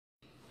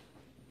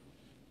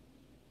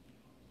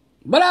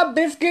What up,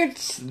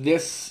 biscuits?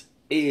 This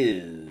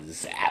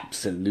is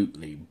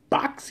Absolutely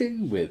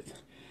Boxing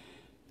with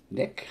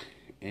Nick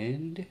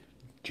and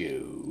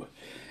Joe.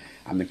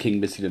 I'm the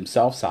King Biscuit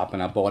himself,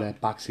 sopping up all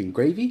that boxing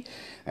gravy,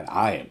 and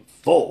I am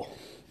full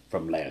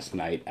from last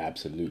night.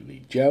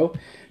 Absolutely, Joe.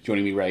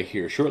 Joining me right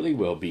here shortly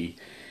will be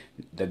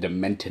the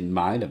demented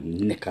mind of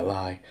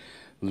Nikolai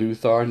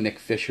Luthar. Nick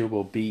Fisher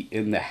will be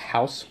in the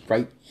house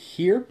right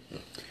here,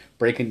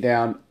 breaking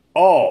down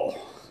all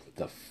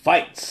the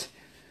fights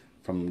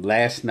from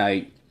last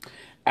night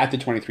at the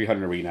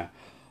 2300 Arena.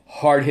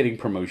 Hard hitting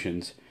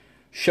promotions,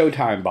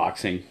 Showtime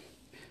Boxing,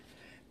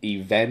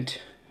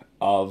 event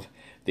of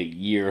the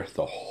year.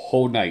 The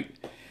whole night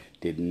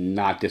did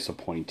not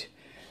disappoint.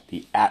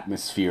 The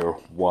atmosphere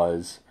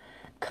was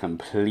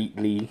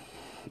completely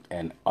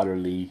and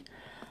utterly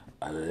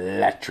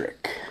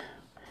electric.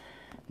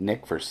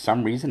 Nick, for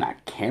some reason, I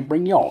can't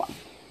bring you on.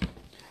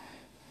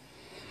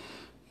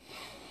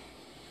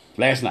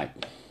 Last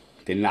night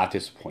did not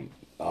disappoint.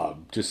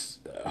 Just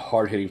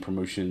hard-hitting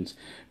promotions,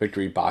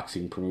 victory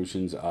boxing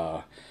promotions.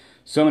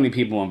 So many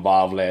people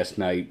involved last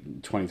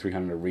night.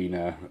 2300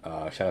 Arena.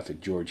 Shout out to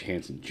George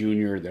Hansen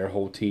Jr., their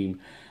whole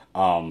team.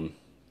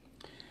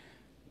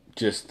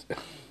 Just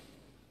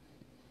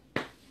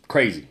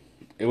crazy.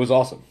 It was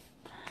awesome.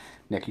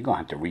 Nick, you're going to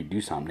have to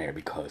redo something there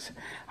because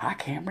I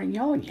can't bring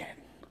you on yet.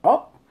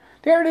 Oh,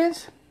 there it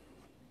is.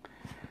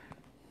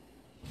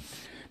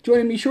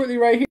 Joining me shortly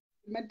right here,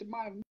 meant to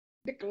mind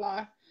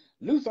Nikolai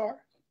Luthar,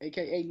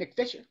 a.k.a. Nick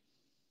Fisher,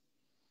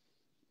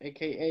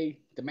 a.k.a.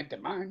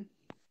 Demented Mind.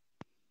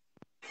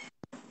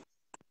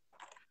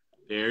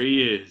 There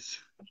he is.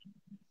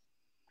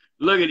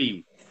 Look at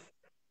him.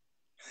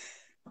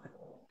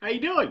 How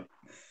you doing?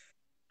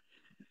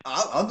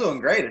 I'm doing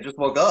great. I just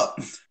woke up.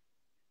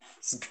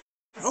 It's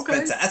Okay.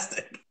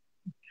 fantastic.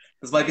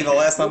 This might be the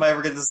last time I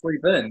ever get to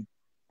sleep in.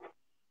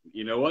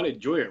 You know what?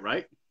 Enjoy it,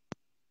 right?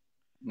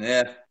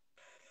 Yeah.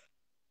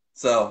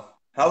 So,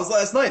 how was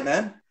last night,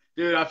 man?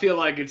 Dude, I feel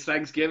like it's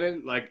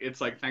Thanksgiving. Like it's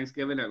like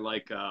Thanksgiving at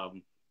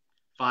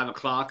 5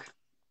 o'clock.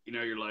 You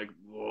know, you're like,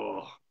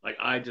 whoa. Like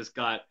I just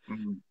got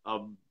a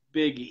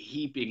big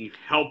heaping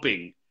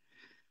helping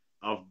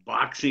of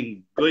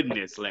boxing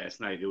goodness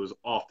last night. It was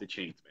off the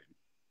chains, man.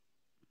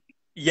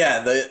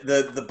 Yeah,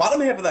 the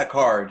bottom half of that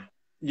card,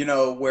 you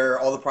know, where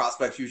all the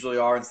prospects usually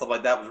are and stuff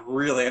like that, was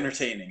really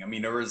entertaining. I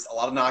mean, there was a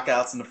lot of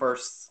knockouts in the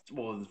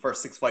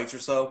first six fights or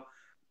so.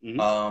 Mm-hmm.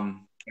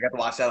 I got to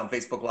watch that on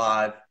Facebook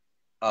Live.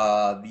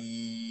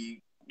 The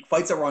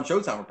fights that were on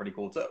Showtime were pretty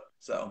cool too.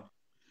 So,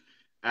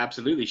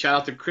 Absolutely. Shout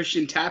out to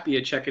Christian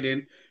Tapia checking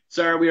in.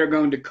 Sir, we are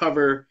going to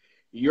cover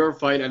your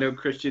fight. I know,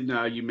 Christian,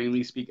 you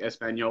mainly speak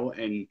Espanol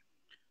and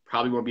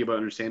probably won't be able to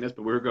understand this,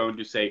 but we're going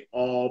to say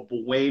all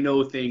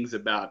bueno things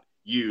about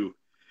you,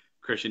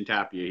 Christian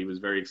Tapia. He was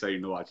very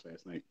exciting to watch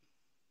last night.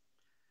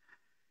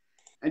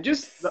 And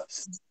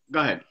go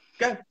ahead.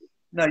 okay.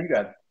 No, you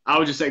got it. I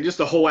was just saying, just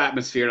the whole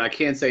atmosphere, and I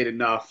can't say it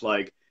enough.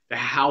 Like, the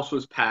house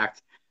was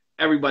packed.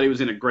 Everybody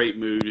was in a great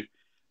mood.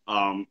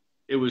 Um,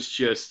 it was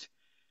just,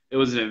 it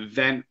was an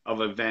event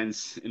of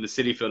events in the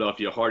city of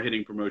Philadelphia. Hard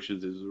Hitting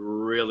Promotions is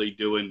really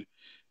doing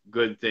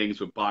good things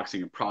with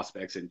boxing and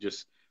prospects and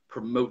just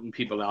promoting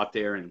people out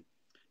there and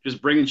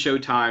just bringing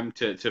Showtime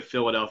to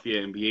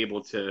Philadelphia and be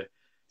able to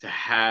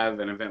have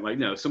an event like,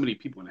 so many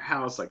people in the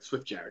house, like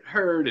Swift Jared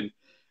Hurd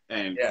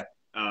and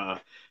Yeah.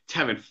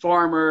 Tevin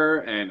Farmer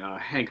and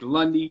Hank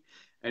Lundy,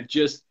 and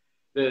just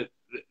the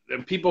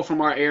people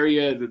from our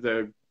area,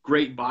 the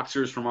great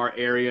boxers from our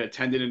area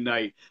attended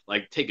tonight,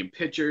 like taking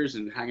pictures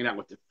and hanging out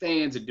with the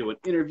fans and doing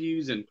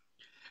interviews, and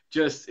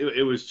just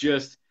it was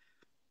just,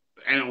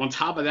 and on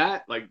top of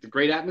that, like the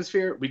great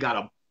atmosphere, we got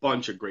a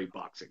bunch of great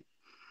boxing.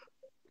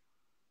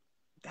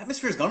 The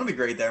atmosphere is going to be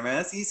great there, man.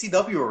 That's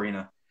ECW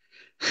arena.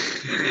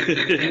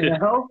 You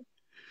know?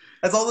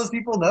 That's all those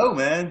people know,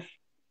 man.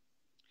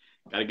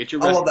 Gotta get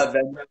your I rest. love that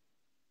venue.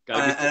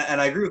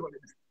 And I agree with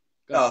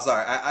what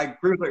sorry. I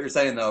agree with what you're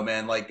saying, though,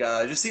 man. Like,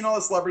 just seeing all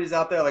the celebrities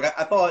out there, like,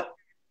 I thought,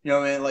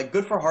 man, like,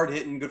 good for hard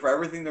hitting, good for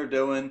everything they're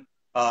doing.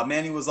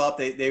 Manny was up.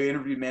 They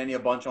interviewed Manny a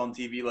bunch on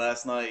TV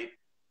last night.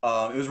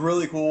 It was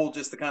really cool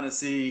just to kind of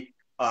see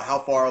how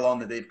far along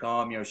that they've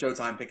come.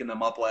 Showtime picking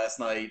them up last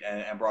night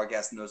and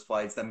broadcasting those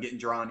fights, them getting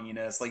Jerron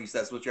Enos, like you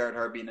said, Switch Jared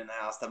Hurd being in the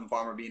house, Tevin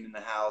Farmer being in the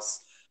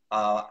house.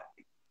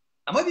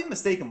 I might be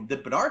mistaken.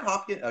 Did Bernard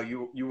Hopkins? Oh,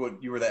 you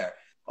were there.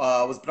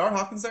 Was Bernard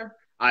Hopkins there?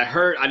 I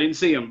heard, I didn't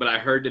see him, but I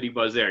heard that he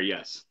was there.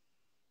 Yes.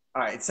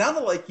 All right. It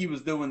sounded like he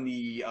was doing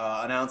the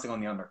announcing on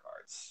the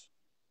undercards.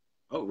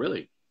 Oh,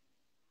 really?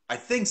 I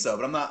think so,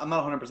 but I'm not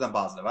 100%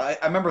 positive. I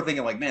remember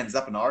thinking like, man, is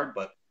that Bernard?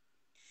 But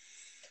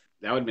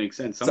that would make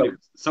sense.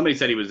 Somebody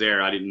said he was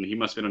there. I didn't. He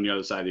must have been on the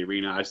other side of the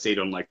arena. I stayed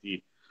on like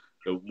the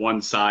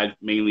one side.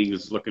 Mainly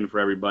was looking for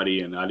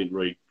everybody, and I didn't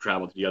really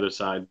travel to the other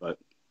side. But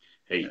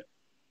hey,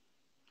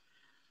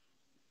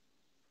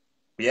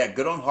 yeah,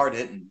 good on hard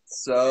hitting.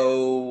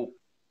 So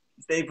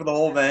stayed for the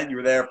whole event. You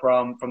were there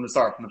from the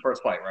start, from the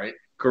first fight, right?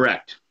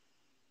 correct.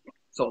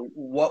 So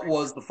what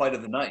was the fight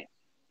of the night?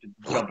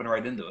 Jumping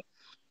right into it.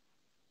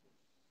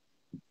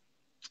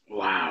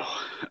 Wow.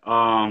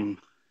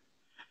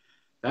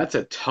 That's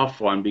a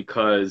tough one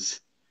because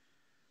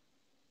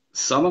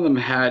some of them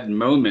had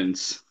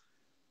moments.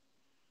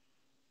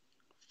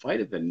 Fight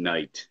of the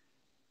night.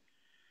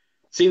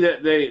 See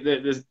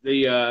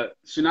the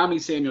Tsunami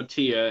Samuel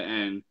Tia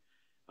and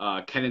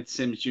Kenneth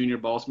Sims Jr.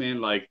 Bossman,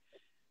 like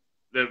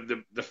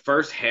the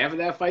first half of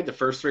that fight, the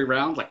first 3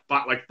 rounds, like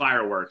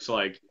fireworks,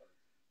 like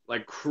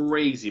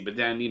crazy. But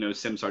then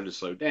Sims started to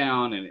slow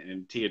down,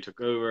 and Tia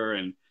took over,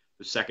 and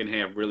the second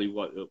half really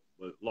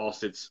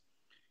lost its.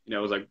 It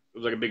was like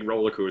a big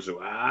roller coaster.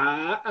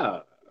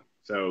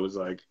 So it was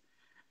like,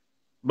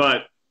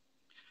 but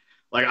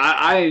like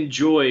I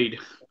enjoyed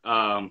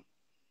um,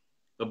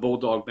 the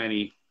Bulldog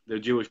Benny, the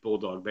Jewish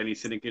Bulldog Benny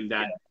Sinakin.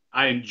 That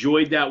I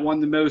enjoyed that one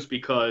the most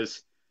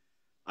because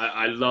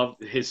I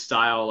loved his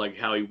style, like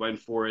how he went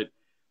for it. It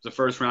was a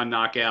first round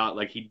knockout.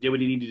 Like he did what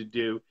he needed to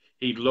do.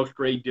 He looked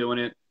great doing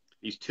it.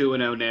 He's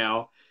 2-0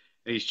 now,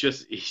 and he's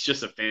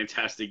just a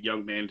fantastic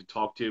young man to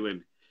talk to,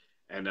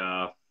 and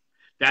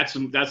that's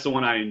the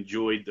one I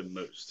enjoyed the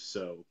most.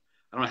 So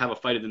I don't have a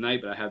fight of the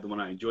night, but I had the one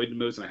I enjoyed the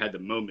most, and I had the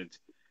moment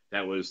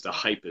that was the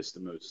hypest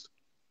the most.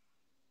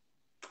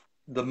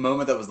 The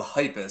moment that was the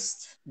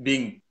hypest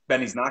being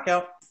Benny's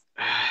knockout.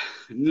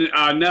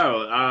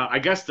 No, I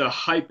guess the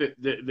hype,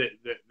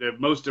 the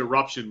most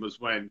eruption was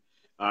when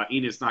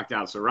Enos knocked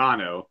out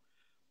Serrano,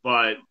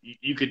 but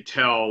you could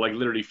tell, like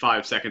literally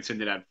 5 seconds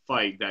into that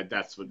fight, that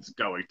that's what's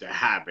going to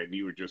happen.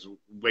 You were just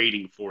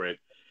waiting for it.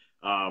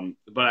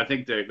 But I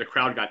think the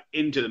crowd got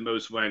into the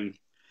most when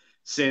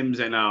Sims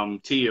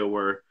and Tia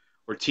were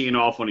teeing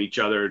off on each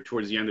other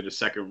towards the end of the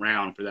second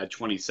round for that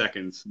 20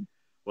 seconds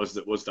was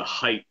the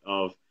height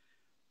of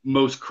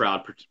most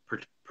crowd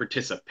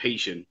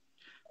participation.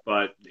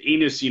 But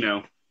Enos,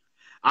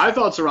 I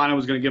thought Serrano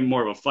was going to give him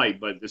more of a fight,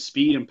 but the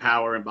speed and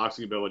power and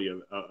boxing ability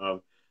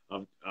of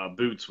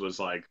Boots was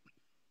like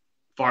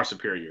far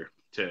superior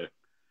to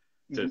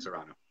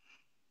Serrano.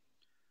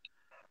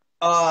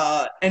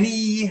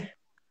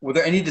 Were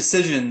there any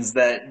decisions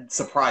that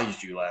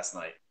surprised you last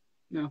night?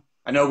 No.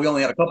 I know we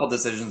only had a couple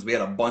decisions. We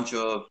had a bunch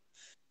of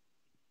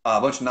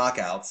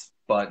knockouts,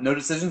 but no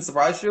decisions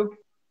surprised you?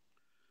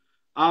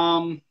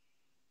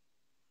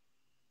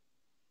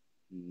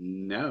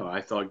 No,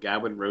 I thought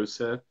Gadwin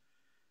Rosa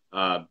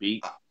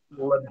beat.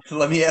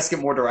 Let me ask it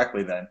more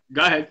directly then.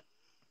 Go ahead.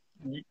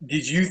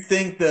 Did you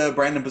think the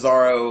Branden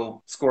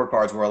Pizarro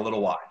scorecards were a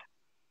little wide?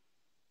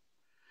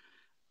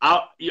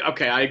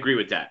 Okay, I agree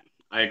with that.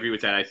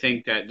 I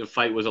think that the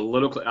fight was a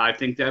little. I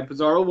think that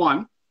Pizarro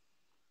won,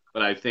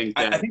 but I think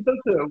that I think so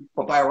too,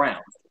 but by a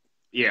round.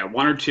 Yeah,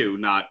 1 or 2,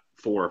 not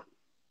 4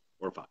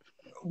 or 5.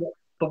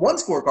 The one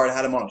scorecard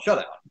had him on a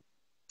shutout.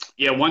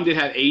 Yeah, one did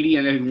have 80,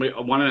 and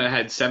then one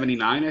had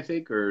 79, I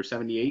think, or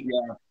 78.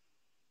 Yeah.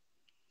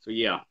 So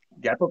yeah.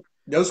 Yeah,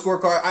 no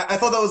scorecard. I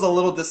thought that was a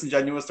little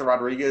disingenuous to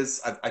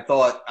Rodriguez. I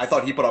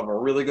thought he put up a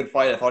really good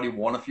fight. I thought he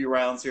won a few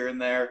rounds here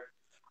and there.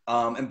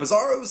 And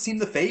Pizarro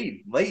seemed to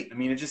fade late. I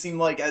mean, it just seemed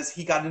like as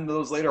he got into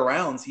those later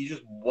rounds, he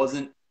just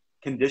wasn't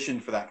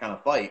conditioned for that kind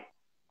of fight.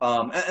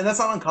 And that's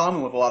not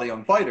uncommon with a lot of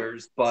young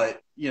fighters,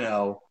 but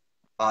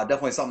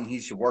definitely something he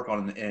should work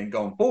on in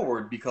going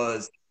forward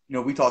because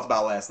we talked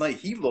about last night.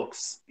 He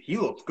looks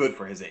good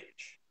for his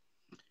age,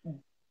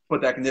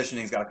 but that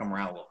conditioning's got to come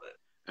around a little bit.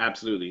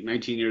 Absolutely,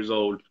 19 years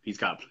old. He's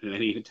got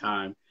plenty of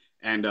time.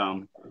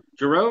 And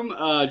Jerome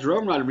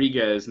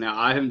Rodriguez. Now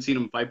I haven't seen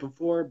him fight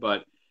before,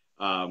 but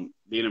when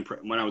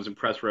I was in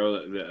press row,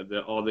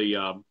 all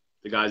the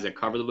guys that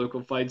cover the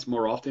local fights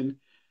more often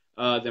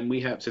than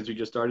we have since we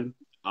just started.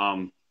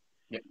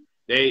 Yeah.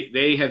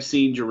 They have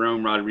seen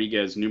Jerome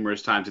Rodriguez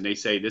numerous times, and they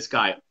say this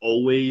guy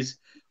always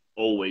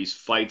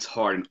fights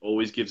hard and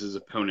always gives his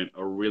opponent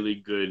a really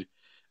good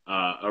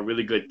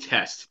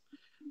test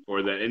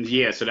for that. And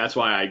yeah, so that's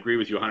why I agree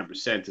with you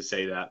 100% to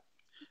say that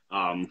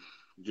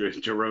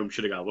Jerome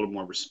should have got a little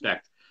more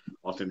respect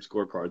off them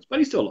scorecards, but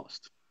he still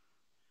lost.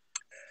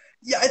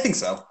 Yeah, I think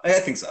so. I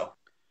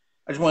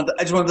just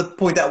wanted to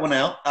point that one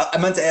out. I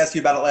meant to ask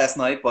you about it last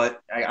night,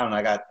 but I don't know.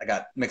 I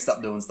got mixed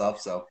up doing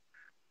stuff, so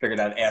figured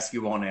I'd ask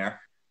you on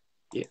air.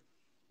 Yeah,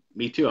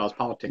 me too. I was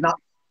politicking. No,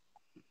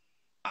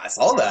 I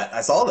saw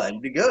that.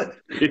 You did good.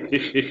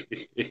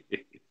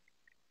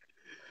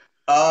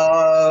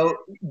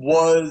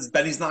 Was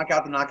Benny's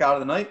knockout the knockout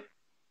of the night?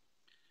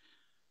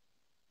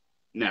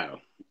 No.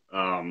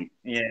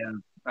 Yeah,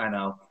 I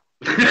know.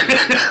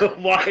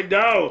 Why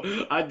no?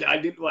 I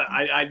did.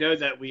 I know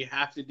that we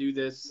have to do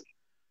this,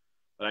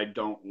 but I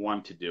don't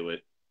want to do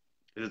it.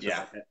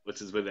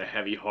 This is with a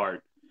heavy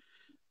heart.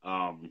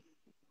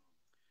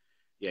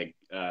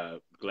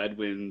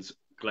 Gladwin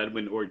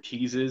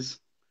Ortiz's.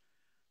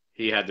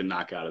 He had the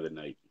knockout of the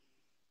night.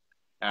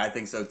 I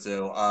think so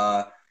too.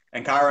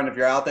 And Kyron, if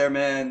you're out there,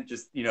 man,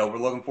 just we're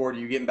looking forward to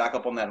you getting back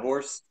up on that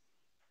horse.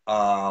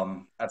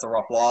 That's a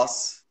rough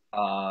loss.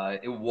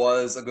 It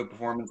was a good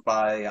performance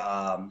by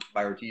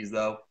Ortiz,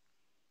 though.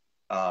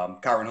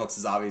 Kyron Hooks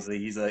is obviously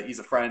he's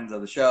a friend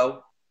of the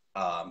show,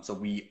 so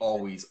we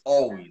always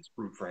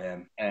root for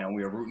him, and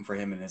we are rooting for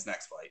him in his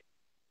next fight.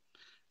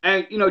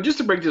 And just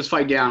to break this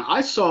fight down,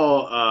 I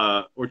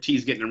saw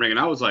Ortiz get in the ring, and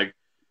I was like,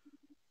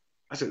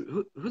 I said,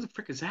 who the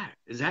frick is that?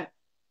 Is that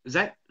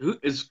who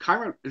is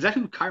Kyron? Is that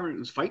who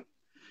Kyron is fighting?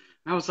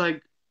 And I was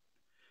like,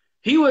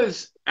 he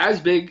was as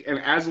big and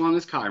as long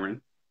as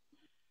Kyron,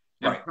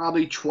 and Right.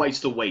 probably twice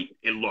the weight.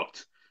 It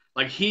looked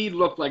like he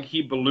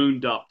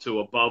ballooned up to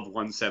above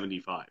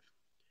 175,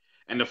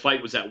 and the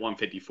fight was at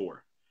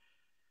 154.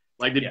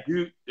 Like Yeah.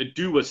 the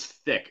dude was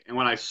thick, and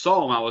when I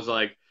saw him, I was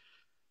like,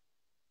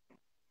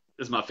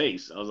 "This is my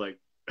face." I was like,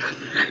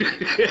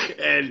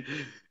 and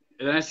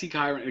then I see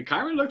Kyron, and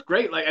Kyron looked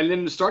great. Like, and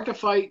then to start the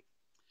fight,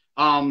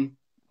 um,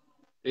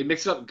 they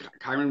mixed it up.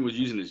 Kyron was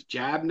using his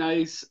jab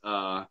nice.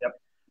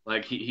 Yep.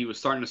 Like he was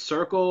starting to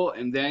circle,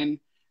 and then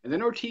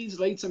Ortiz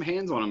laid some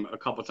hands on him a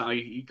couple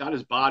times. He got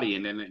his body,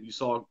 and then you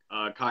saw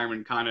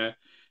Kyron kind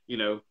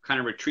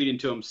of retreat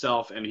into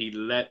himself, and he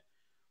let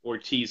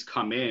Ortiz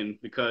come in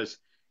because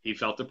he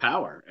felt the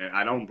power. And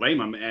I don't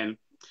blame him. And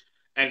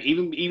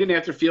even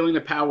after feeling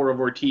the power of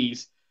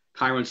Ortiz,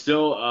 Kyron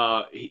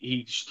still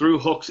he threw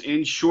hooks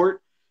in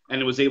short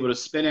and was able to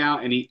spin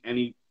out, and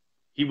he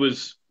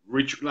was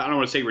I don't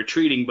want to say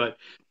retreating, but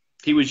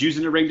he was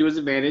using the ring to his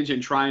advantage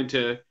and trying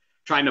to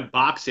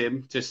box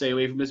him to stay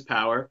away from his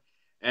power.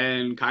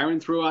 And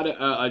Kyron threw out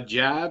a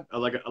jab,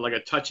 like a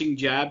touching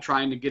jab,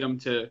 trying to get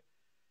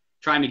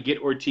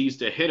Ortiz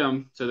to hit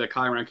him so that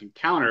Kyron can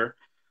counter,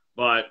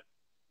 but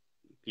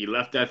he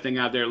left that thing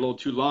out there a little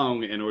too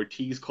long, and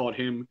Ortiz caught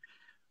him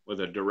with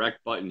a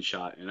direct button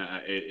shot, and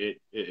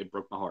it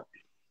broke my heart.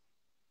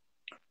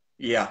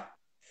 Yeah.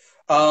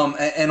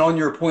 And on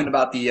your point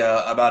about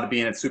about it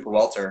being at super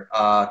welter,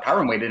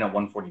 Kyron weighed in at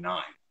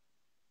 149.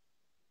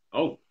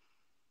 Oh,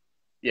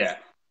 yeah,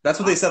 that's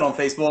what they said on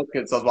Facebook.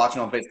 Because I was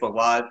watching on Facebook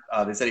Live,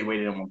 they said he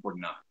weighed in at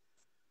 149.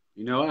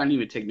 I didn't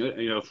even take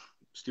note.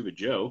 Stupid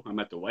Joe, I'm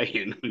at the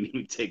weigh-in. I didn't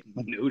even take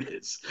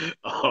notice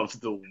of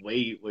the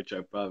weight, which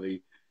I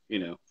probably.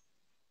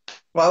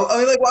 Well, I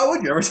mean, like, why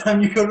would you? Every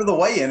time you go to the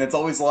weigh-in, it's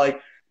always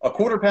like a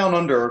quarter pound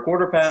under, a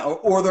quarter pound,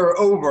 or they're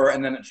over,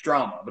 and then it's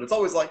drama. But it's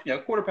always like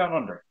quarter pound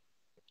under.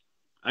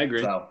 I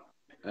agree. So,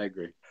 I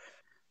agree.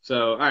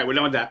 So, all right, we're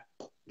done with that.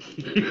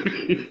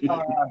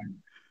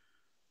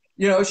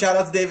 Shout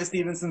out to David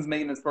Stevenson's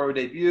making his pro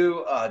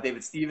debut.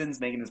 David Stevens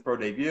making his pro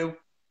debut.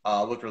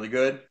 Looked really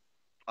good.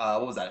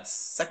 What was that?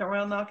 Second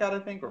round knockout, I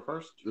think, or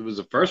first? It was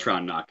a first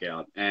round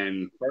knockout,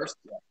 and First.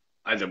 Yeah.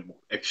 I had the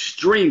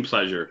extreme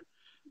pleasure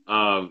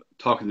of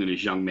talking to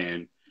this young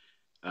man.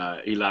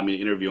 He allowed me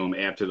to interview him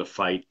after the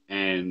fight,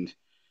 and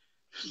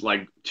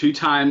like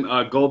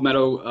two-time gold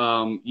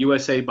medal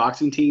USA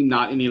boxing team,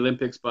 not in the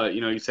Olympics, but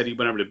he said he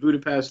went over to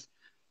Budapest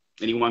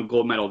and he won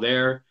gold medal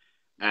there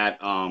at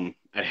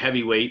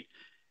heavyweight,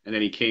 and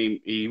then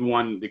he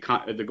won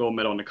the gold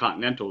medal in the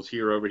Continentals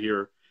over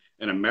here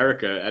in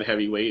America at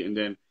heavyweight, and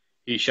then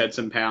he shed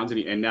some pounds,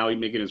 and now he's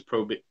making his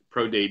pro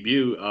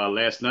debut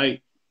last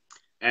night.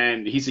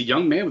 And he's a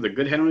young man with a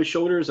good head on his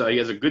shoulders. He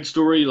has a good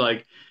story.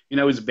 Like,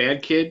 he's a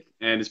bad kid,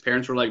 and his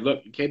parents were like,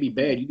 "Look, you can't be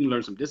bad. You can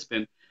learn some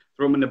discipline."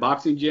 Throw him in the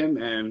boxing gym,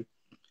 and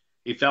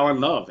he fell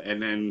in love.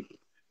 And then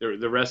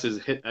the rest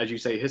is, as you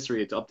say,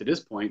 history. It's up to this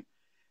point.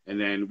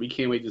 And then we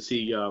can't wait to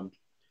see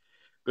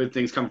good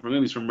things come from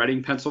him. He's from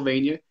Reading,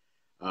 Pennsylvania.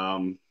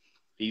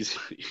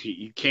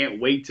 He can't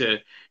wait to,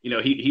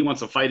 he wants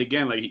to fight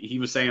again. Like he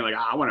was saying, like,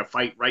 I want to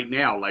fight right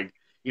now. Like,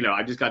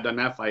 I just got done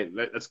that fight.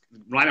 Let's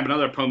line up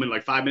another opponent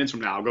like 5 minutes from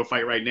now. I'll go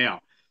fight right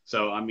now.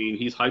 So, I mean,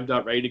 he's hyped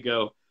up, ready to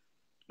go,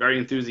 very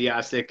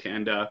enthusiastic,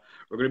 and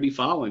we're going to be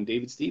following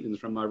David Stevens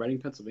from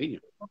Reading, Pennsylvania.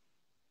 Of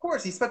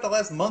course, he spent the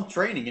last month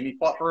training, and he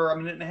fought for a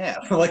minute and a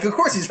half. Like, of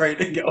course he's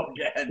ready to go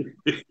again.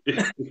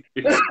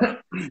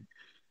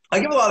 I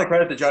give a lot of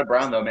credit to Judd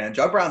Brown, though, man.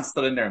 Judd Brown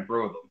stood in there and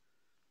threw with him.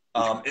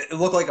 It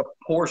looked like a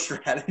poor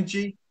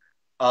strategy,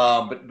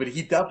 but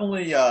he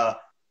definitely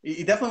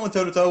went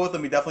toe to toe with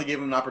him. He definitely gave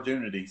him an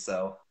opportunity.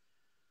 So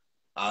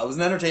it was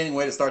an entertaining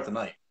way to start the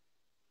night.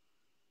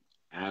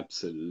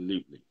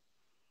 Absolutely.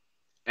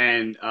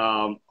 And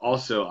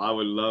also, I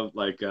would love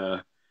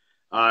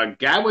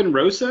Gadwin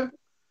Rosa.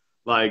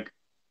 Like,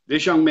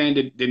 this young man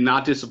did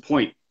not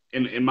disappoint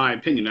in my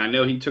opinion. I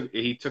know he took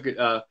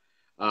it.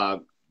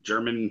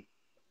 Jermaine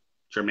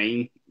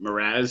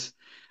Mraz.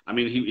 I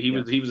mean, he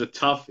was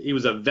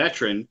a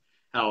veteran,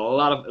 had a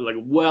lot of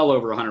well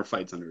over 100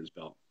 fights under his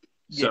belt.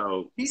 Yeah.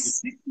 So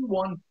he's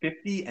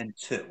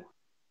 61-50-2.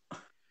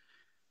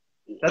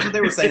 That's what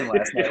they were saying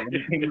last night when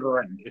he came to the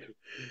ring.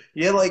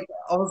 Yeah,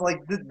 I was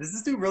like, does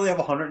this dude really have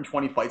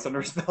 120 fights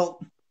under his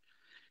belt?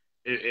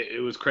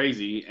 It was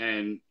crazy,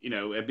 and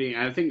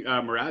I think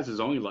Mraz is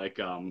only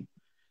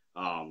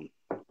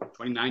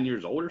 29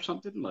 years old or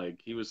something. Like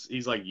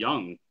he's like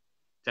young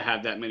to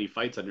have that many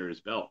fights under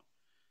his belt.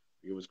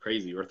 It was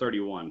crazy, or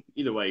 31.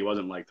 Either way, he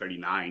wasn't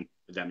 39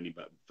 with that many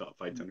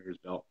fights under his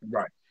belt.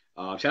 Right.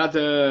 Shout out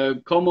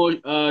to Como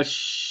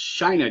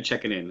Shina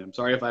checking in. I'm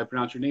sorry if I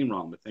pronounced your name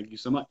wrong, but thank you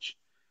so much.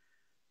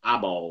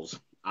 Eyeballs.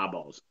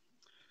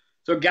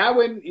 So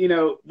Gadwin,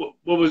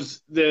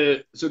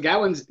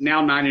 Gadwin's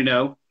now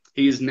 9-0.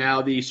 He is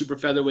now the super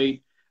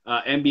featherweight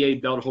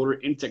NBA belt holder,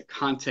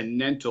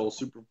 intercontinental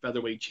super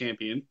featherweight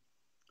champion.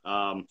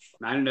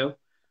 9-0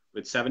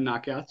 with 7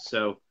 knockouts.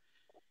 So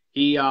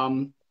he,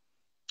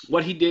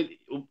 what he did,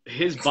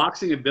 his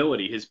boxing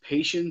ability, his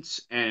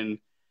patience, and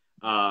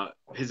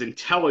his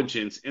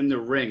intelligence in the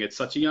ring at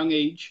such a young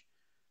age,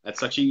 at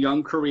such a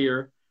young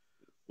career,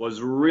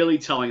 was really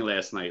telling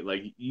last night.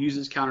 Like,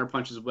 uses counter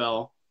punches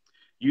well,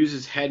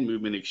 uses head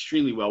movement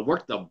extremely well,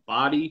 worked the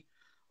body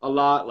a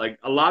lot. Like,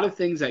 a lot of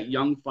things that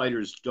young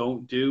fighters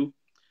don't do,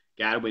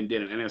 Gadwin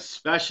didn't, and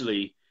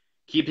especially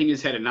keeping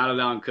his head and not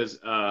allowing, because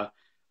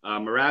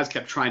Mraz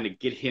kept trying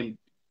to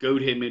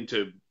goad him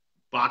into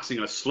boxing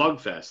a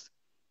slugfest,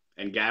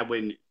 and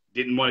Gadwin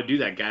didn't want to do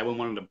that. Gadwin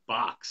wanted to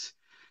box.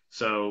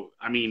 So,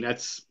 I mean,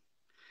 hats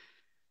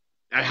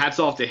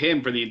off to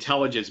him for the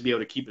intelligence to be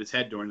able to keep his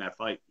head during that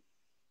fight.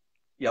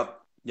 Yep.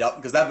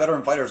 Because that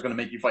veteran fighter is going to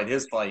make you fight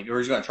his fight, or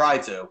he's going to try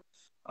to.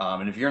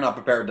 And if you're not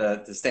prepared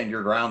to stand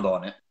your ground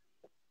on it,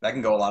 that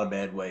can go a lot of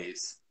bad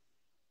ways.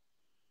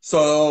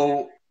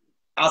 So,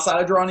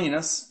 outside of Jaron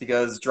Ennis,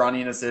 because Jaron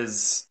Ennis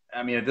is,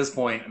 I mean, at this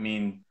point,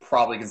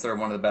 probably considered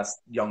one of the best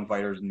young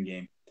fighters in the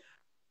game.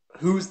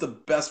 Who's the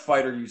best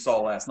fighter you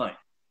saw last night?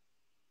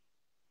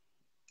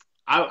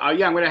 I'm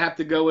going to have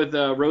to go with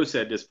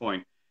Rosa at this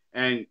point.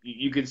 And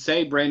you could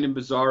say Branden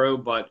Pizarro,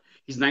 but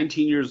he's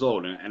 19 years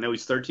old. And I know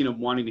he's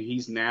 13-1, and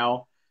he's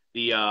now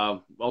the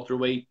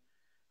welterweight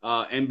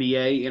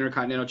NBA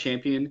Intercontinental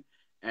Champion,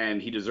 and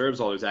he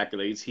deserves all those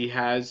accolades. He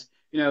has,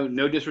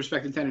 no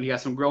disrespect intended, he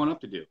has some growing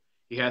up to do.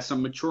 He has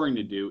some maturing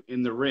to do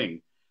in the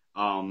ring.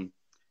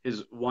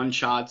 His one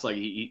shots, like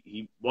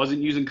he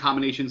wasn't using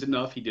combinations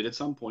enough. He did at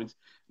some points,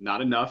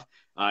 not enough.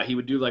 He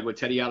would do like what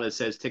Teddy Atlas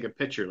says, take a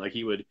picture. Like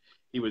he would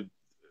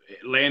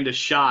land a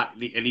shot,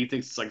 and he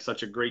thinks it's like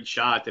such a great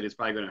shot that it's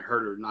probably going to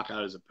hurt or knock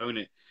out his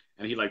opponent,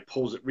 and he like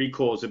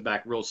recoils it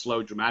back real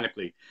slow,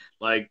 dramatically.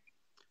 Like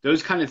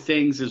those kind of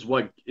things is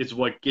what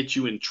gets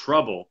you in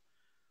trouble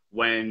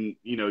when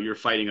you're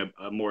fighting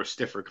a more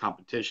stiffer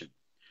competition.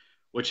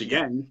 Which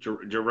again,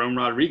 Jerome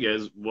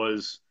Rodriguez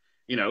was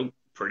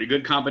pretty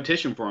good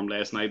competition for him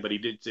last night, but he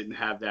didn't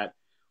have that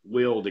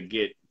will to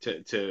get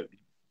to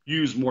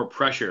use more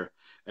pressure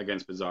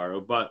against Pizarro.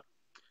 But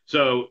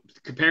so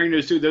comparing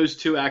those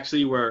two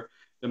actually were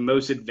the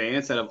most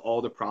advanced out of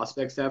all the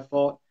prospects that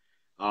fought.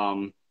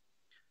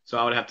 So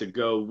I would have to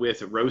go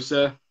with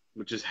Rosa,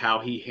 which is how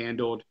he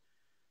handled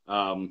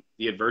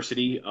the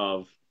adversity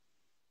of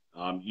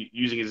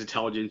using his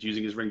intelligence,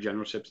 using his ring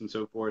generalships, and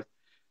so forth.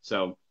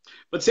 So,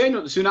 but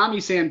Tsunami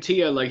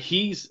Santia, like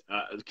he's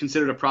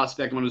considered a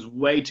prospect on his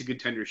way to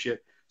contendership.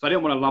 So I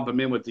didn't want to lump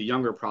him in with the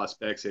younger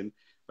prospects,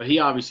 but he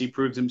obviously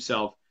proved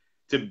himself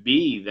to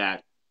be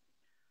that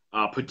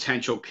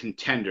potential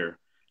contender,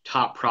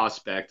 top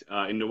prospect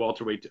in the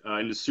welterweight,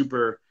 in the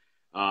super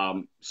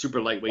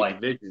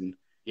lightweight division.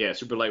 Yeah,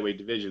 super lightweight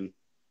division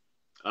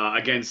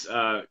against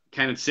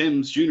Kenneth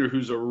Sims Jr.,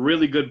 who's a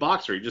really good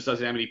boxer. He just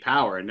doesn't have any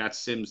power, and that's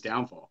Sims'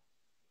 downfall.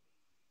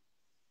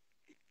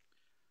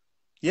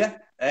 Yeah,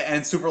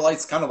 and super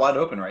light's kind of wide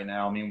open right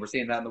now. I mean, we're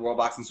seeing that in the World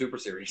Boxing Super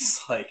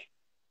Series. Like,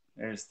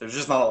 there's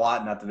just not a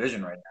lot in that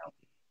division right now.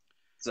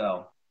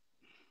 So,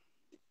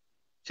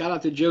 shout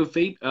out to Joe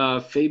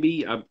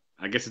Faby.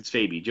 I guess it's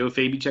Faby. Joe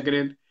Faby checking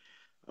in.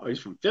 Oh, he's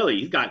from Philly.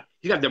 He's got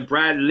the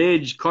Brad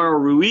Lidge, Carl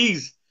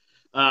Ruiz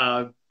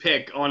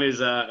pick on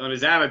his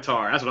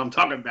avatar. That's what I'm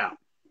talking about.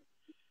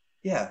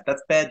 Yeah,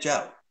 that's Bad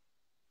Joe.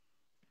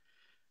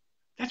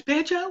 That's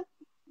Bad Joe?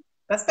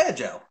 That's Bad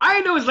Joe. I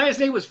didn't know his last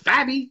name was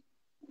Faby.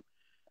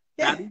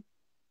 Yeah. Faby?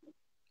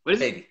 What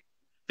is it?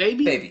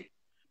 Faby? Faby.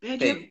 Bad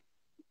Joe? Faby.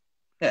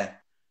 Yeah.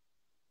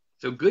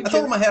 So Good Joe? I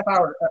told him a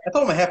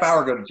half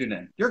hour ago to tune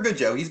in. You're Good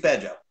Joe. He's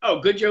Bad Joe. Oh,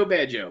 Good Joe,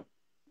 Bad Joe.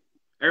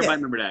 Everybody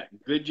remember that.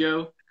 Good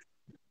Joe,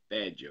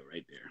 Bad Joe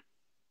right there.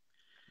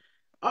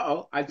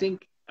 Uh-oh. I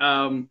think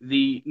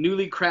the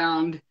newly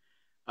crowned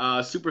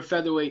super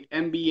featherweight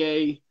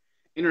NBA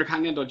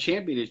Intercontinental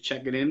Champion is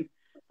checking in.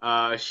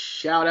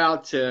 Shout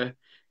out to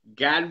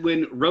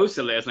Gadwin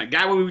Rosa last night.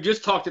 Gadwin, we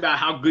just talked about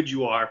how good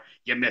you are.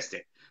 You missed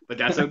it, but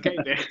that's okay,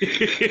 man.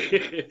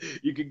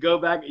 You could go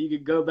back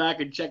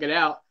and check it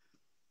out.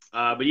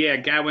 But yeah,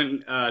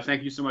 Gadwin,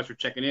 thank you so much for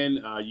checking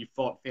in. You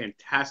fought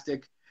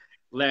fantastic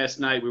last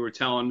night. We were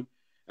telling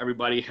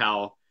everybody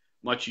how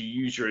much you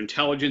use your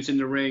intelligence in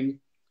the ring.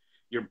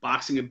 Your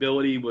boxing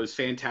ability was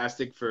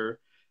fantastic for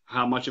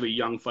how much of a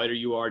young fighter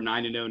you are.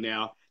 9-0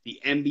 now. The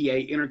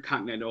NBA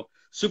Intercontinental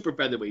Super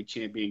Featherweight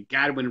Champion,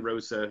 Gadwin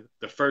Rosa,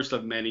 the first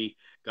of many,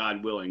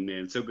 God willing,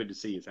 man. So good to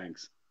see you.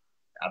 Thanks.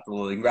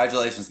 Absolutely.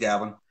 Congratulations,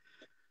 Gadwin.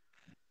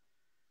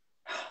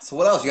 So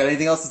what else? You got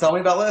anything else to tell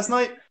me about last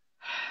night?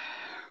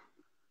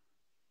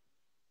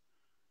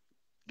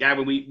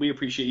 Gadwin, we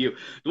appreciate you.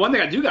 The one thing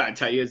I do got to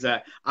tell you is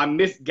that I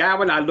missed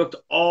Gadwin. I looked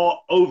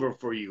all over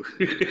for you.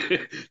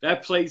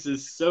 That place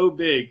is so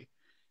big,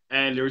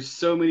 and there's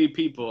so many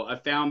people. I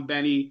found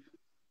Benny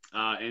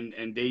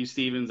and Dave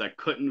Stevens. I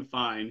couldn't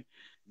find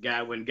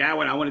Gadwin.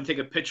 Gadwin, I want to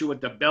take a picture with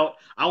the belt.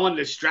 I wanted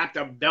to strap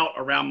the belt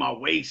around my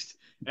waist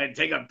and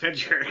take a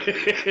picture.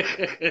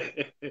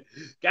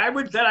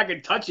 Gadwin said I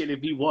could touch it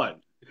if he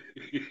won.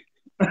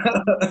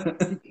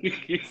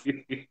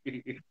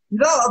 You're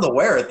not allowed to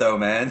wear it though,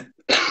 man.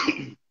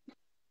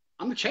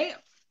 I'm the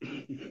champ.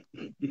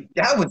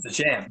 Gadwin's the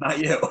champ, not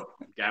you.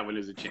 Gadwin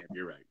is a champ.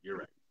 You're right.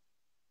 You're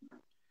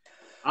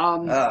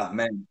right.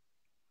 Man.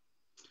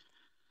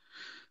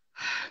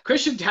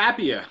 Christian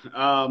Tapia.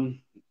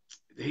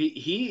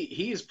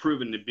 He is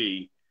proven to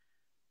be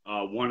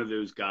one of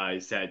those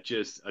guys that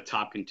just a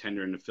top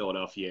contender in the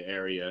Philadelphia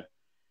area.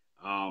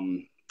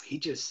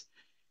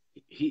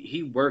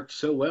 He worked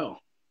so well.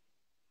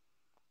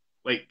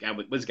 Wait,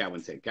 Gadwin, what does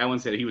Gadwin say?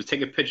 Gadwin said he was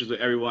taking pictures with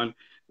everyone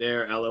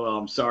there. LOL,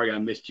 I'm sorry I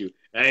missed you.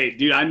 Hey,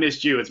 dude, I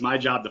missed you. It's my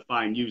job to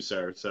find you,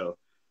 sir. So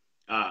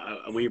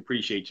we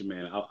appreciate you,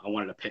 man. I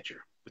wanted a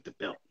picture with the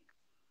belt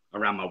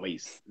around my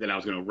waist. Then I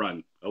was going to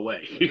run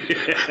away.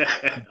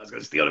 I was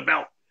going to steal the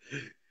belt.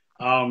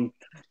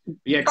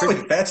 Yeah,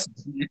 probably fast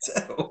you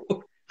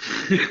too.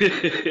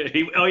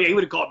 he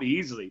would have caught me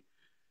easily.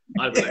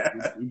 I'd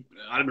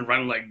have been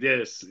running like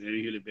this, and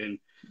he would have been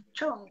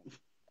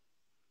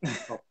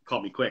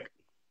caught me quick.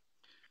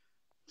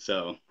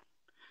 So,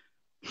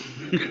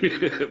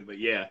 but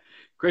yeah,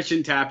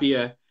 Christian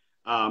Tapia,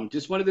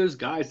 just one of those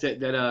guys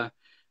that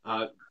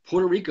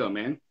Puerto Rico,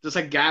 man, just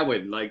like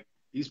Gadwin, like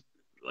these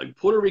like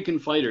Puerto Rican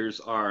fighters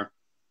are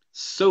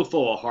so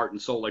full of heart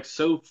and soul, like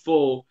so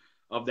full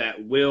of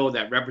that will,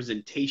 that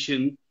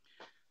representation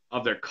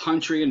of their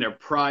country and their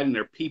pride and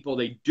their people.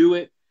 They do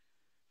it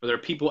for their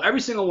people,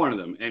 every single one of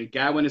them, and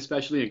Gadwin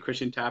especially, and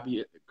Christian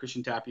Tapia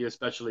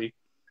especially.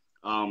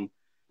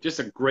 Just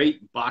a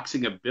great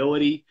boxing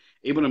ability,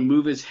 able to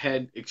move his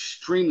head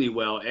extremely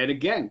well. And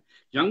again,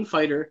 young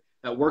fighter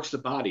that works the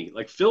body.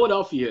 Like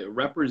Philadelphia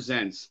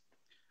represents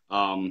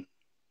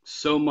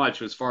so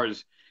much as far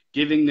as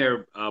giving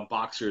their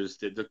boxers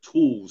the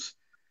tools,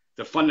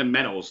 the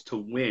fundamentals to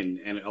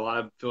win. And a lot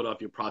of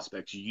Philadelphia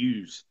prospects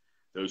use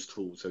those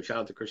tools. So shout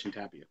out to Christian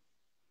Tapia.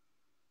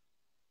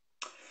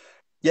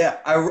 Yeah,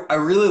 I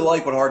really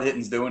like what Hard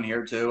Hitting's doing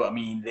here too. I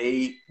mean,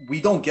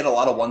 we don't get a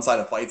lot of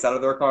one-sided fights out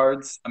of their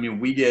cards. I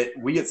mean, we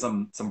get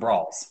some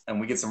brawls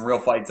and we get some real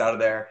fights out of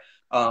there.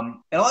 And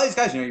a lot of these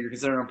guys, you're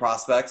considering them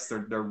prospects.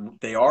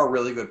 They are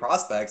really good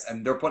prospects,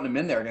 and they're putting them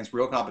in there against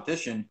real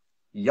competition,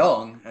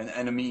 young.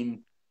 And I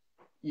mean,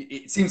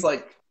 it seems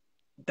like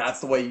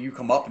that's the way you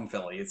come up in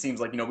Philly. It seems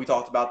like we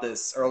talked about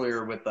this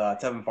earlier with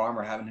Tevin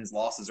Farmer having his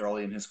losses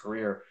early in his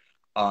career.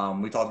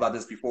 We talked about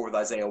this before with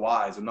Isaiah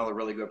Wise, another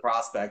really good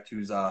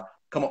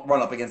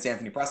run up against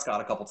Anthony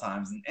Prescott a couple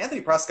times. And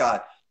Anthony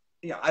Prescott,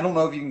 I don't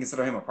know if you can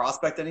consider him a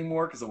prospect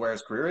anymore because of where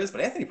his career is,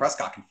 but Anthony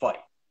Prescott can fight.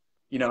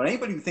 And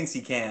anybody who thinks he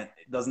can't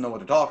doesn't know what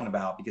they're talking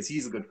about because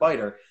he's a good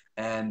fighter.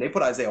 And they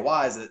put Isaiah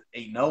Wise at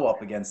 8-0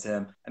 up against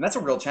him, and that's a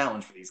real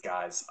challenge for these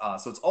guys.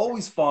 So it's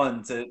always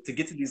fun to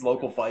get to these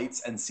local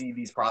fights and see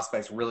these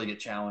prospects really get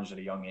challenged at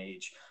a young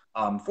age,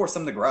 force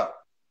them to grow.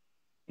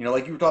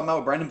 Like you were talking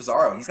about with Branden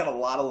Pizarro, he's got a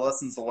lot of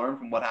lessons to learn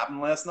from what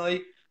happened last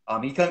night.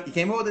 He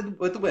came out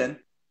with the win,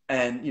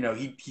 and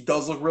he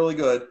does look really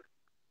good,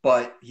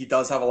 but he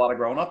does have a lot of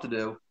growing up to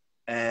do,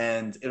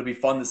 and it'll be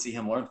fun to see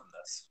him learn from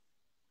this.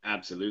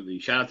 Absolutely.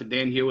 Shout out to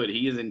Dan Hewitt.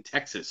 He is in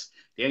Texas.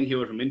 Dan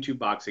Hewitt from Into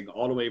Boxing,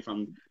 all the way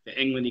from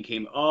England. He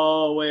came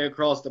all the way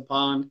across the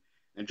pond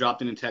and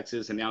dropped in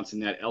Texas,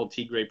 announcing that El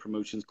Tigre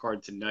Promotions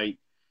card tonight,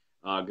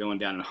 going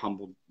down in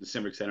the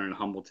Civic Center in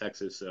Humble,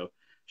 Texas. So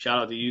shout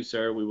out to you,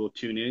 sir. We will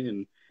tune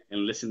in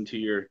and listen to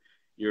your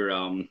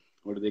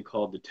what are they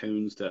called? The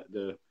tones,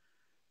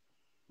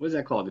 what is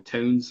that called? The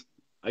tones,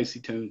 icy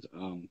tones,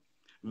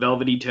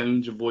 velvety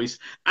tones, your voice.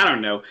 I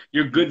don't know.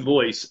 Your good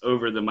voice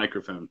over the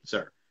microphone,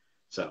 sir.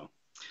 So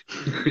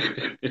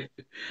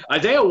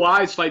Isaiah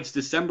Wise fights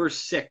December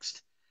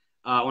 6th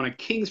on a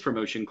King's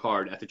promotion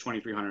card at the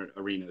 2300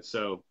 Arena.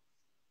 So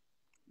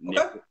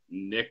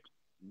Nick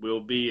will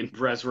be in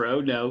press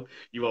row. No,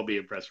 you won't be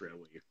in press row,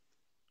 will you?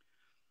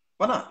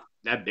 Why not?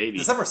 That baby.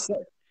 December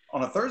 6th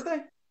on a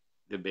Thursday?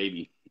 The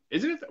baby.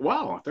 Isn't it?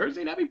 Wow,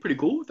 Thursday? That'd be pretty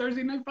cool.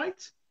 Thursday night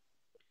fights.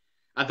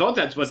 I thought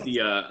that's what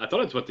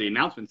the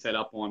announcement set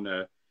up on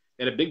the.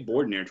 They had a big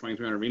board in there.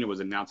 2300 Arena was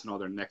announcing all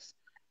their next,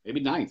 maybe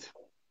 9th.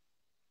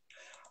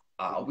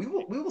 We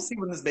will see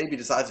when this baby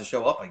decides to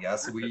show up. I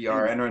guess we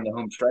are entering the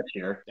home stretch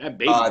here. That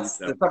baby. It's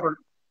December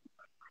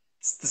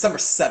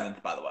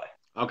 7th, by the way.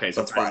 Okay,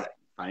 so it's Friday.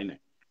 Friday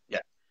night. Yeah.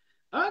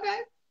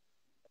 Okay.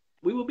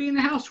 We will be in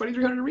the house,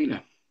 2300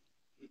 Arena.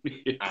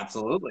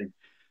 Absolutely.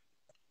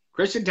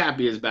 Christian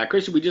Tapia is back.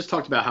 Christian, we just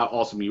talked about how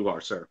awesome you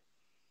are, sir.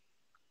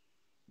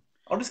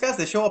 Oh, these guys,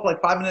 they show up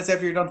like 5 minutes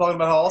after you're done talking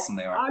about how awesome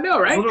they are. I know,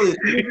 right? Literally,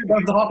 you're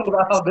done talking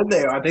about how good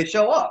they are, they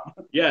show up.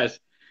 Yes.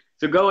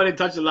 So go in and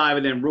touch the live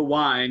and then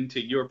rewind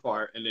to your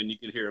part, and then you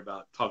can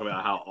talk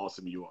about how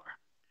awesome you are.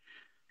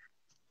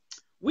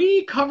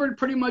 We covered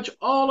pretty much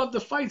all of the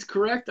fights,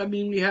 correct? I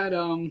mean, we had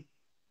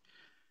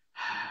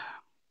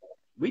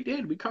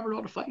we covered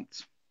all the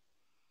fights.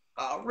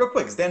 Real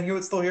quick, is Dan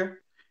Hewitt still here?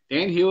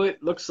 Dan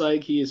Hewitt looks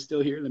like he is still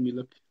here. Let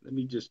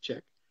me just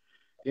check.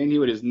 Dan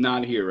Hewitt is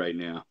not here right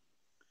now.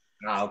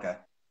 Okay.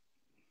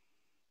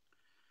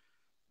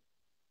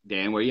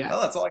 Dan, where you Well,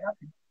 at? that's all I got.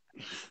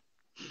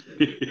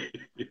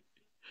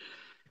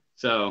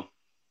 So,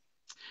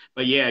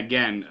 but yeah,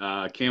 again,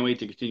 can't wait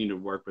to continue to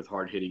work with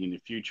hard hitting in the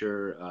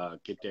future.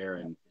 Get there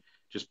and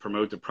just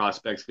promote the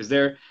prospects because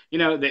they're,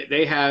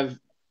 they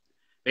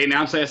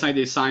announced last night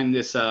they signed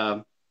this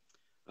the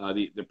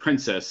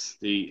princess,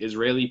 the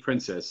Israeli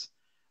princess.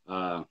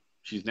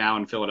 She's now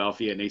in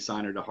Philadelphia, and they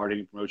signed her to Hard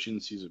Hitting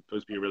Promotions. She's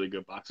supposed to be a really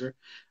good boxer.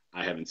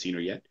 I haven't seen her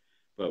yet,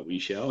 but we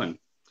shall. And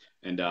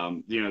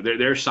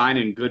they're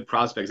signing good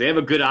prospects. They have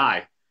a good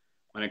eye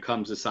when it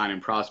comes to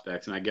signing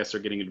prospects, and I guess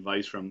they're getting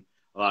advice from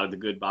a lot of the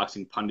good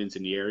boxing pundits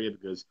in the area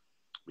because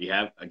we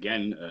have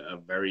again a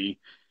very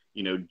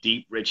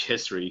deep, rich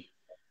history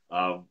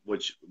of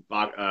which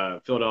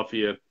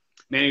Philadelphia.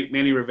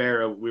 Manny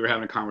Rivera, we were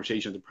having a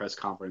conversation at the press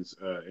conference,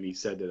 and he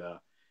said that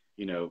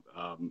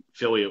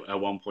Philly at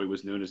one point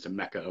was known as the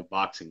Mecca of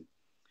boxing,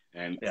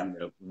 and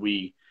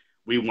we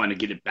want to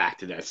get it back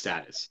to that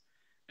status.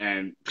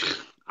 And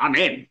I'm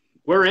in.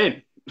 We're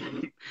in.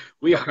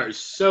 We are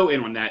so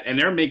in on that, and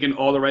they're making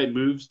all the right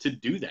moves to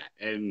do that.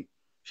 And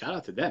shout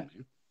out to them,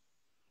 man.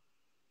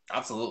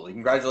 Absolutely.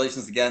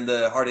 Congratulations again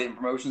to Hard Hitting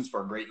Promotions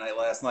for a great night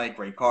last night.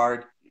 Great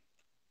card.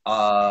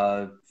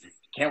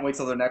 Can't wait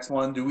till their next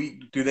one.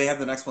 Do they have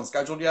the next one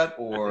scheduled yet?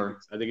 Or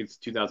I think it's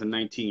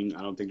 2019.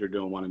 I don't think they're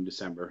doing one in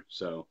December.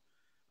 So,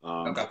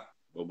 okay.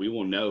 But we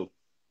will know,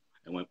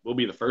 and we'll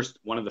be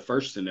one of the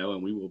first to know,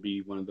 and we will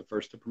be one of the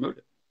first to promote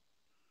it.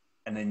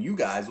 And then you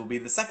guys will be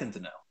the second to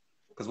know,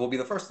 because we'll be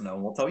the first to know,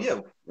 and we'll tell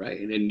you. Right,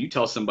 and then you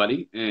tell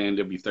somebody, and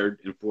it'll be third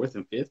and fourth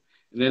and fifth,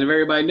 and then if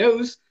everybody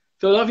knows,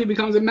 Philadelphia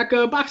becomes a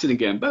Mecca of boxing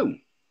again.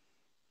 Boom.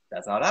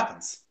 That's how it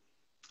happens.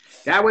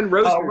 Gadwin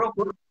Rosa.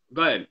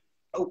 Go ahead.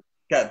 Oh,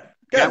 good.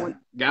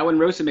 Gadwin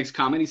Rosa makes a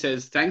comment. He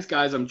says, "Thanks,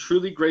 guys. I'm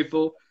truly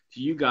grateful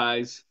to you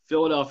guys.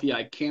 Philadelphia,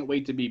 I can't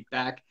wait to be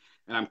back,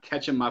 and I'm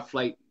catching my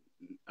flight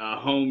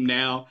home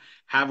now.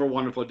 Have a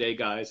wonderful day,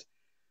 guys."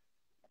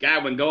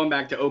 Gadwin going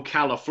back to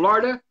Ocala,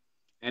 Florida.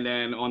 And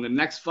then on the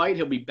next fight,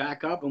 he'll be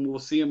back up, and we'll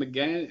see him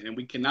again. And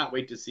we cannot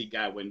wait to see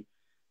Gadwin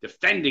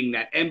defending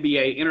that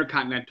NBA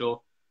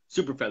Intercontinental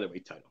Super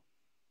Featherweight title.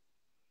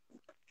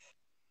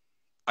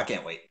 I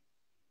can't wait.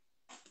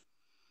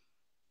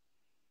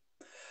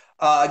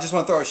 I just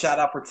want to throw a shout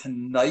out for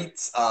tonight.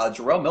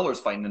 Jarrell Miller's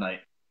fighting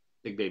tonight.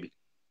 Big baby.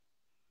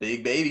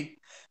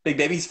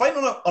 He's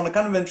fighting on a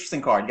kind of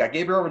interesting card. You got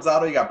Gabriel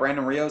Rosado, you got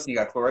Branden Rios, and you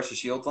got Clarissa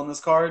Shields on this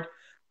card.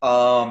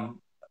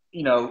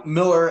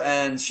 Miller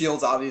and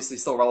Shields obviously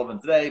still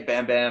relevant today.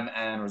 Bam Bam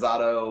and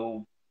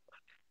Rosado.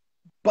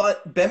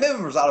 But Bam Bam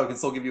and Rosado can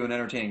still give you an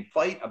entertaining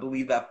fight. I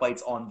believe that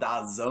fight's on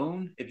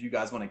DAZN if you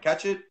guys want to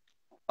catch it.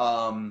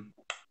 I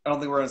don't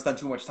think we're going to spend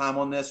too much time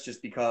on this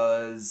just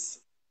because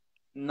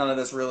none of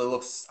this really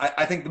looks...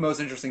 I think the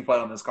most interesting fight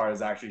on this card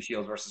is actually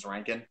Shields versus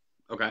Rankin.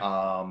 Okay.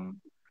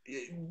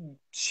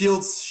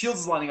 Shields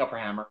is lining up for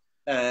Hammer.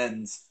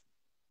 And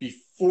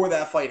before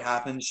that fight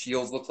happens,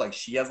 Shields looks like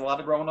she has a lot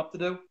of growing up to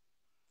do.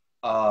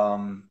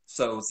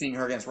 So seeing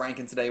her against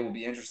Rankin today will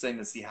be interesting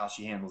to see how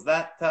she handles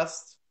that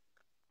test.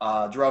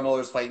 Jarrell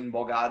Miller's fighting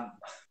Bogdan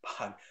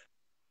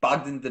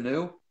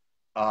Danu.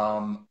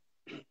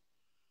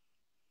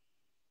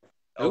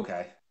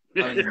 Okay.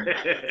 I mean,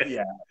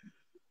 yeah.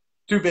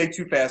 Too big,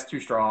 too fast, too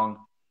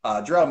strong.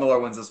 Jarrell Miller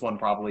wins this one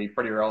probably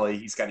pretty early.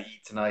 He's got to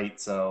eat tonight,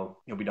 so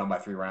he'll be done by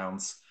 3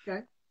 rounds.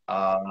 Okay.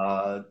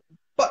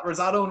 But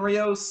Rosado and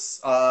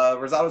Rios,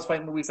 Rosado's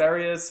fighting Luis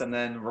Arias, and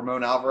then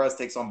Ramon Alvarez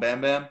takes on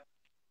Bam Bam.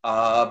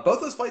 Both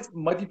those fights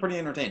might be pretty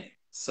entertaining.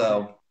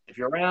 So if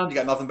you're around, you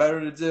got nothing better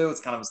to do. It's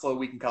kind of a slow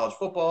week in college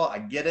football. I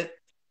get it.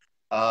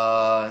 You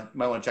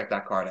might want to check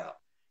that card out.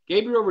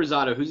 Gabriel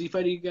Rosado, who's he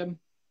fighting again?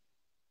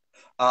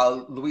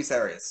 Luis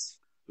Arias.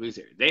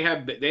 They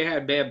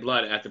had bad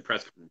blood at the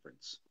press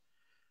conference,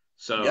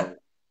 so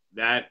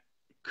that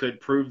could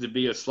prove to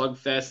be a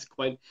slugfest.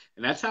 And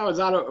that's how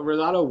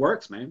Rosado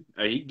works, man.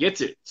 He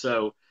gets it.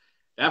 So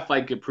that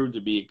fight could prove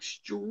to be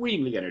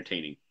extremely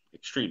entertaining.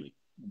 Extremely.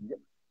 Yep.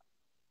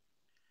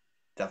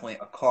 Definitely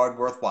a card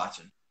worth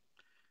watching.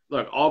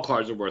 Look, all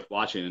cards are worth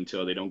watching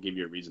until they don't give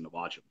you a reason to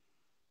watch them.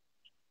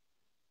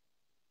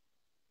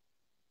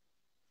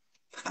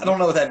 I don't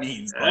know what that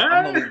means.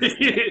 But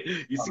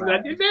you see what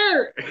I did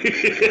there?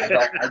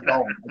 I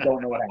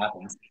don't know what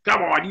happens.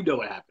 Come on, you know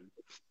what happened.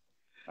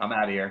 I'm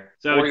out of here.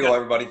 So, Where you go,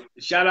 everybody?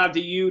 Shout out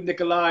to you,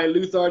 Nikolai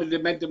Luthar, the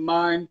Demented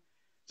Mind.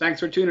 Thanks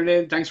for tuning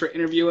in. Thanks for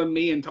interviewing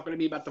me and talking to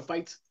me about the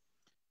fights.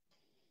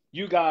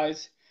 You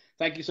guys,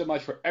 thank you so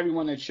much for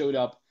everyone that showed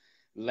up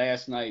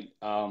last night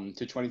to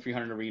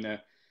 2300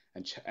 Arena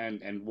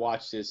and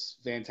watched this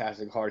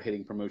fantastic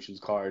hard-hitting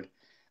promotions card.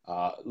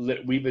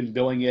 We've been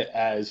billing it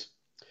as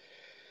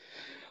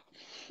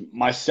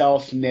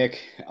myself, Nick,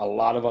 a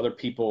lot of other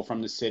people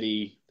from the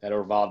city that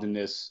are involved in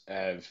this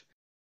have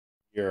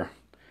here,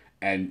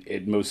 and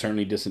it most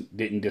certainly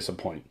didn't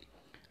disappoint.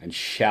 And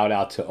shout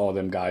out to all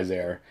them guys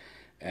there,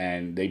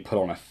 and they put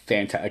on a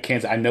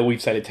fantastic. I know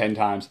we've said it 10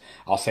 times.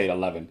 I'll say it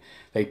 11.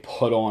 They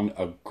put on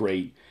a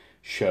great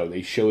show.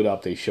 They showed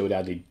up. They showed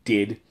out. They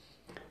did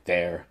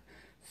their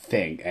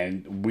thing,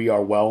 and we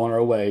are well on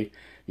our way.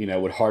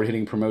 with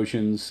hard-hitting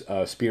promotions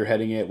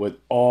spearheading it, with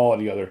all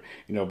the other,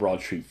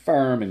 Broad Street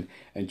Firm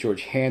and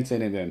George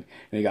Hansen, and then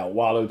you got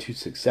Wallow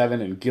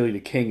 267 and Gilly the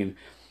King and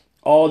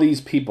all these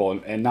people,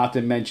 and not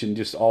to mention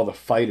just all the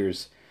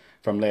fighters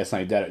from last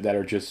night that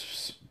are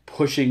just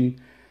pushing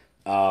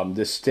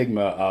the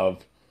stigma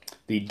of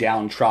the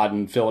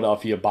downtrodden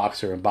Philadelphia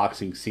boxer and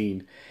boxing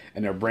scene,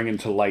 and they're bringing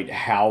to light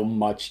how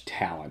much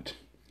talent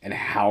and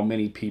how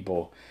many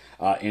people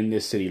in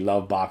this city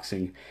love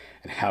boxing,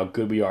 and how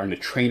good we are, and the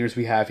trainers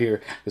we have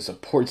here, the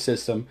support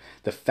system,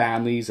 the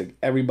families, like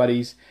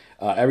everybody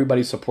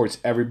supports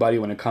everybody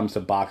when it comes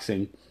to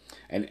boxing,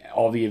 and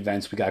all the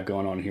events we got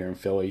going on here in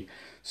Philly.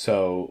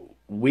 So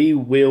we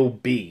will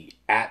be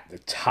at the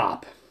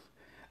top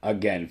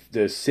again.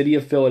 The city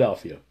of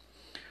Philadelphia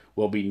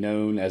will be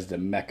known as the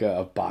Mecca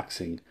of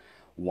boxing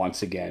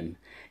once again,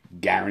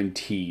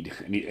 guaranteed.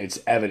 I mean,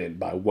 it's evident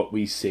by what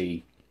we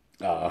see,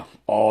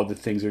 all the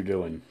things they're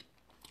doing,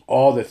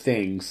 all the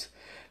things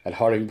that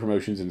Harding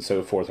Promotions and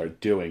so forth are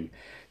doing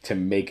to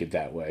make it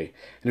that way.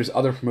 And there's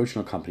other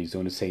promotional companies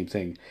doing the same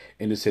thing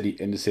in the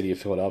city of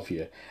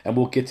Philadelphia. And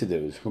we'll get to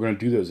those. We're going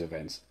to do those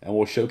events, and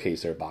we'll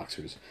showcase their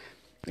boxers.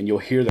 And you'll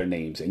hear their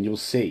names, and you'll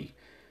see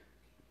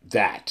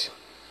that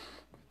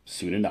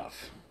soon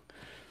enough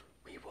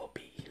we will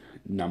be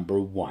number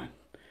one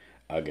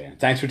again.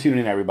 Thanks for tuning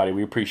in, everybody.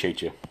 We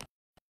appreciate you.